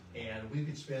 and we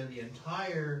could spend the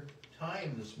entire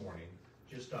time this morning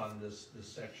just on this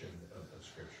section of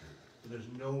Scripture. So there's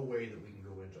no way that we can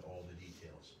go into all the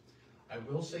details. I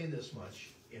will say this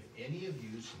much: if any of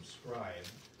you subscribe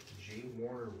to J.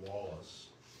 Warner Wallace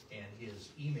and his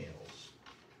emails,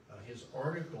 his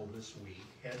article this week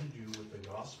had to do with the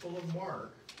Gospel of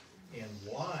Mark and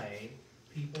why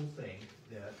people think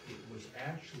that it was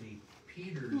actually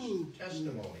Peter's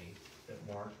testimony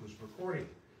that Mark was recording.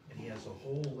 And he has a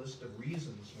whole list of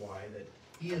reasons why that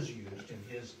he has used in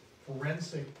his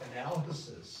forensic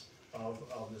analysis of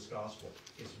this gospel.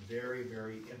 It's very,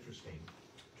 very interesting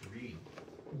to read.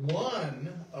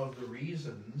 One of the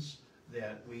reasons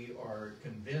that we are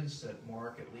convinced that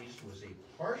Mark at least was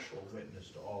a partial witness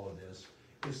to all of this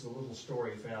is the little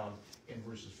story found in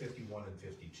verses 51 and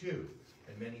 52.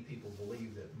 And many people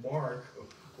believe that Mark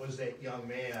was that young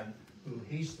man who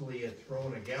hastily had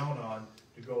thrown a gown on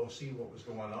to go see what was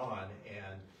going on,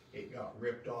 and it got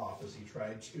ripped off as he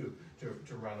tried to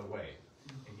run away.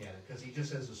 Again, because he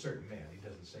just says a certain man, he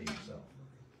doesn't say himself.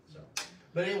 So,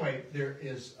 but anyway, there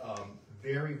is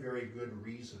very, very good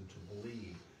reason to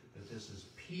believe that this is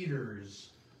Peter's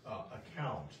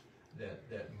account,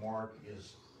 that Mark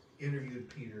is interviewed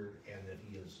Peter and that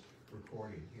he is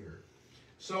recording here.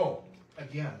 So,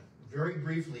 again, very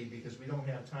briefly, because we don't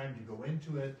have time to go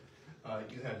into it,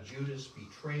 you have Judas'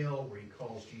 betrayal, where he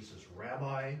calls Jesus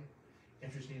rabbi,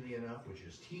 interestingly enough, which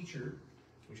is teacher,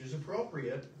 which is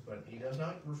appropriate, but he does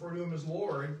not refer to him as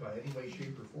Lord by any way,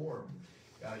 shape, or form.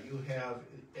 You have,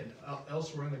 and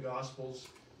elsewhere in the Gospels,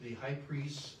 the high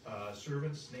priest's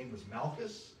servant's name was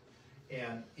Malchus.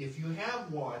 And if you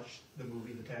have watched the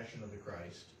movie The Passion of the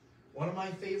Christ, one of my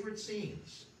favorite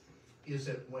scenes is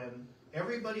that when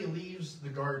everybody leaves the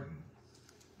garden,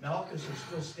 Malchus is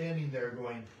still standing there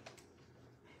going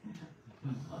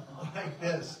like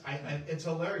this. It's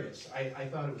hilarious. I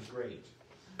thought it was great.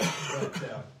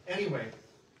 But anyway,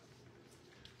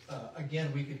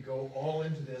 again, we could go all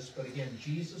into this, but again,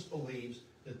 Jesus believes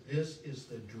that this is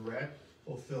the direct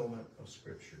fulfillment of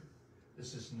Scripture.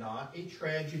 This is not a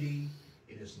tragedy.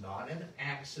 It is not an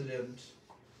accident.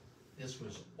 This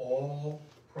was all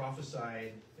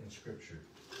prophesied in Scripture.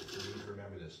 So you need to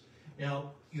remember this.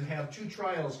 Now, you have two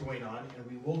trials going on, and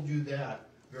we will do that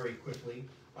very quickly.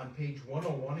 On page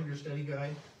 101 of your study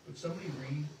guide, would somebody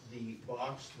read the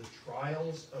box, The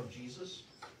Trials of Jesus?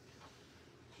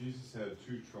 Jesus had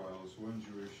two trials, one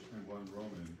Jewish and one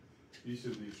Roman. Each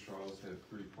of these trials had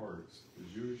three parts. The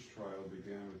Jewish trial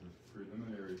began with a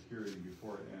preliminary hearing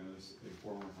before Annas, a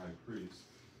former high priest.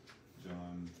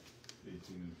 John 18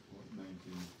 and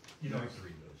 19. You don't have to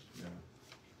read those.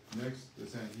 Yeah. Next, the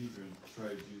Sanhedrin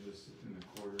tried Jesus in the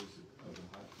quarters of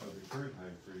the third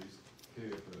high priest,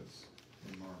 Caiaphas,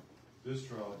 in Mark. This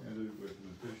trial ended with an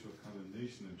official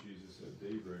condemnation of Jesus at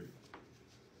daybreak.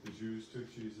 The Jews took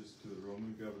Jesus to the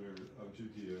Roman governor of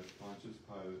Judea, Pontius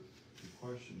Pilate, to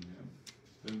question him.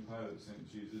 Then Pilate sent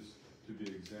Jesus to be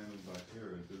examined by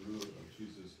Herod, the ruler of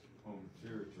Jesus' home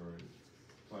territory.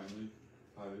 Finally,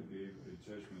 Pilate gave a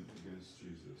judgment against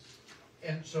Jesus.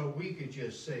 And so we could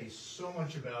just say so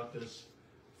much about this.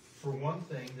 For one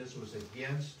thing, this was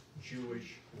against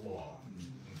Jewish law.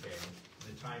 Okay,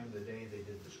 the time of the day they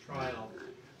did this trial.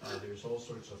 There's all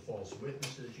sorts of false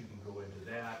witnesses. You can go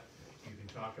into that. You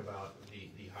can talk about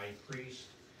the high priest.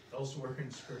 Elsewhere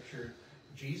in Scripture,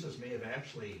 Jesus may have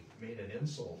actually made an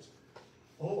insult.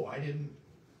 Oh, I didn't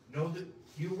know that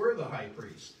you were the high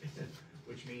priest,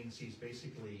 which means he's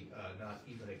basically not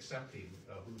even accepting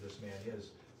who this man is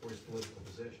or his political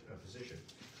position.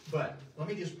 But let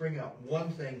me just bring out one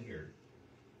thing here.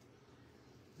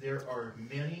 There are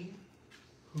many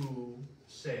who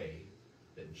say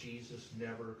that Jesus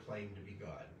never claimed to be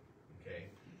God, okay?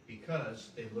 Because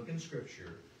they look in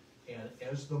Scripture, and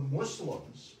as the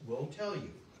Muslims will tell you,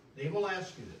 they will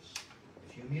ask you this.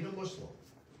 If you meet a Muslim,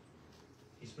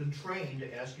 he's been trained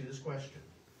to ask you this question.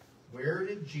 Where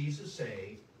did Jesus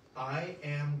say, I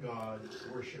am God,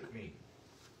 worship me?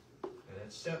 And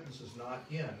that sentence is not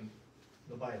in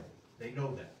the Bible. They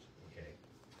know that, okay?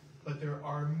 But there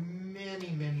are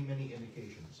many, many, many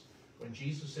indications. When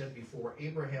Jesus said, before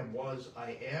Abraham was,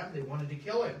 I am, they wanted to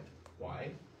kill him.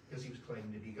 Why? Because he was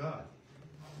claiming to be God.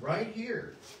 Right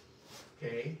here,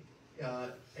 okay,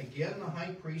 again the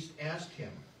high priest asked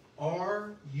him,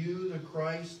 are you the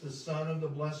Christ, the Son of the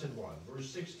Blessed One? Verse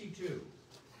 62,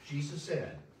 Jesus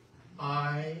said,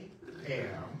 I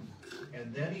am.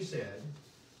 And then he said,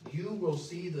 you will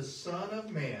see the Son of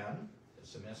Man,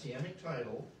 that's a messianic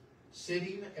title,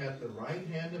 sitting at the right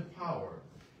hand of power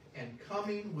and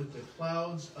coming with the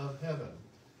clouds of heaven.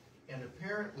 And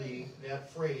apparently that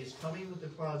phrase, coming with the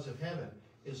clouds of heaven,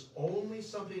 is only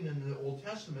something in the Old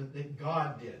Testament that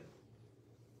God did.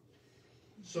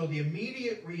 So the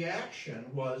immediate reaction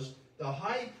was the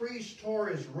high priest tore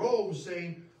his robe,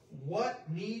 saying, what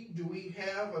need do we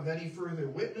have of any further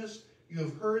witness? You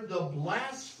have heard the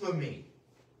blasphemy.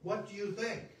 What do you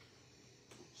think?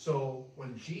 So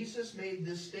when Jesus made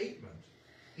this statement,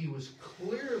 he was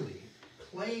clearly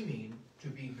claiming to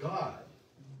be God.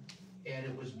 And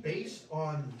it was based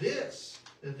on this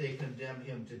that they condemned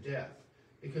him to death.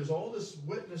 Because all this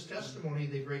witness testimony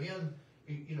they bring in,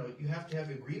 you have to have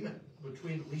agreement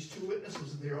between at least two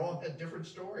witnesses, and they all had different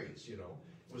stories, It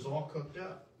was all cooked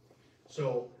up.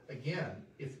 So, again,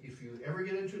 if you ever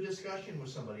get into a discussion with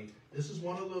somebody, this is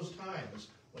one of those times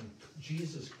when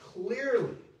Jesus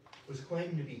clearly was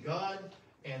claiming to be God,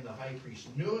 and the high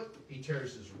priest knew it. He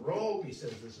tears his robe, he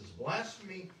says this is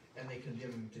blasphemy, and they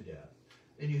condemn him to death.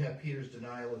 Then you have Peter's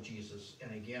denial of Jesus,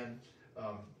 and again,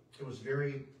 it was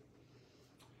very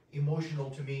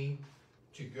emotional to me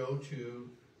to go to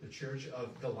the church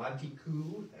of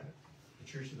Galantiku, the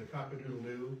church of the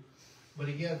Cockadoodle-Doo. But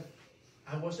again,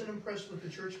 I wasn't impressed with the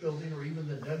church building or even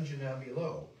the dungeon down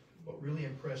below. What really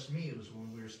impressed me was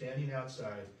when we were standing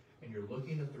outside and you're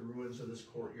looking at the ruins of this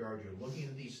courtyard, you're looking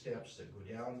at these steps that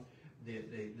go down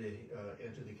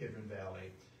into the Kidron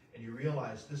Valley, and you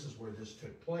realize this is where this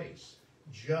took place,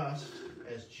 just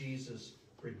as Jesus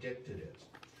predicted it.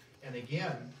 And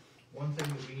again, one thing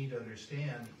that we need to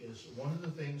understand is one of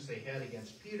the things they had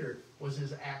against Peter was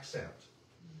his accent.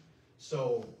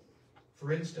 So,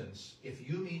 for instance, if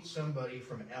you meet somebody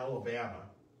from Alabama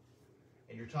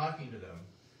and you're talking to them,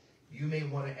 you may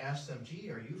want to ask them, gee,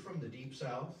 are you from the Deep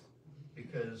South?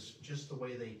 Because just the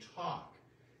way they talk,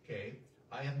 okay?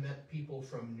 I have met people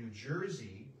from New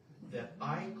Jersey that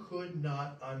I could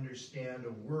not understand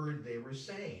a word they were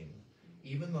saying,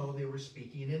 even though they were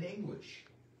speaking in English.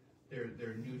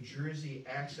 Their New Jersey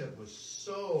accent was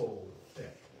so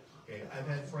thick. Okay, I've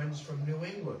had friends from New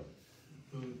England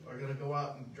who are going to go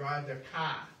out and drive their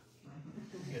car,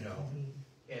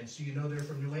 and so they're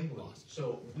from New England.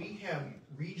 So we have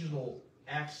regional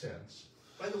accents.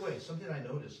 By the way, something I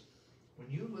noticed, when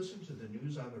you listen to the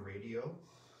news on the radio,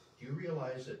 do you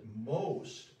realize that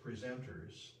most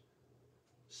presenters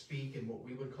speak in what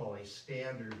we would call a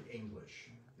standard English?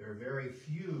 There are very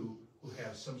few who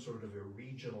have some sort of a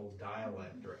regional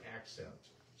dialect or accent.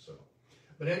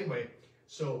 But anyway,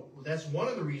 so that's one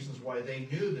of the reasons why they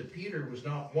knew that Peter was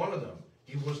not one of them.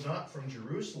 He was not from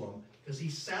Jerusalem, because he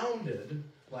sounded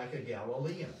like a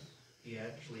Galilean. He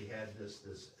actually had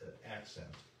this accent.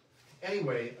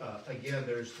 Anyway, again,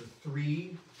 there's the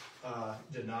three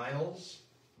denials,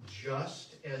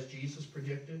 just as Jesus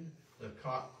predicted. The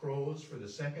cock crows for the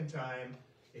second time.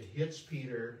 It hits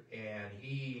Peter, and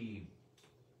he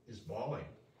is bawling.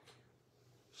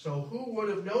 So who would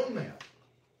have known that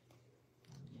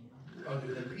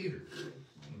other than Peter?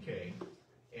 Okay,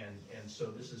 and so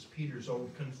this is Peter's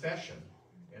own confession,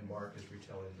 and Mark is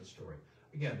retelling the story.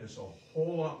 Again, there's a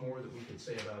whole lot more that we could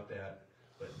say about that,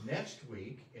 but next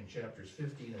week in chapters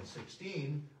 15 and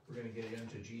 16, we're going to get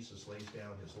into Jesus lays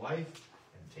down his life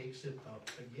and takes it up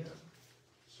again.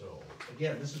 So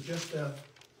again, this is just an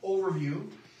overview,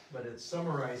 but it's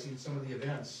summarizing some of the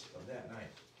events of that night.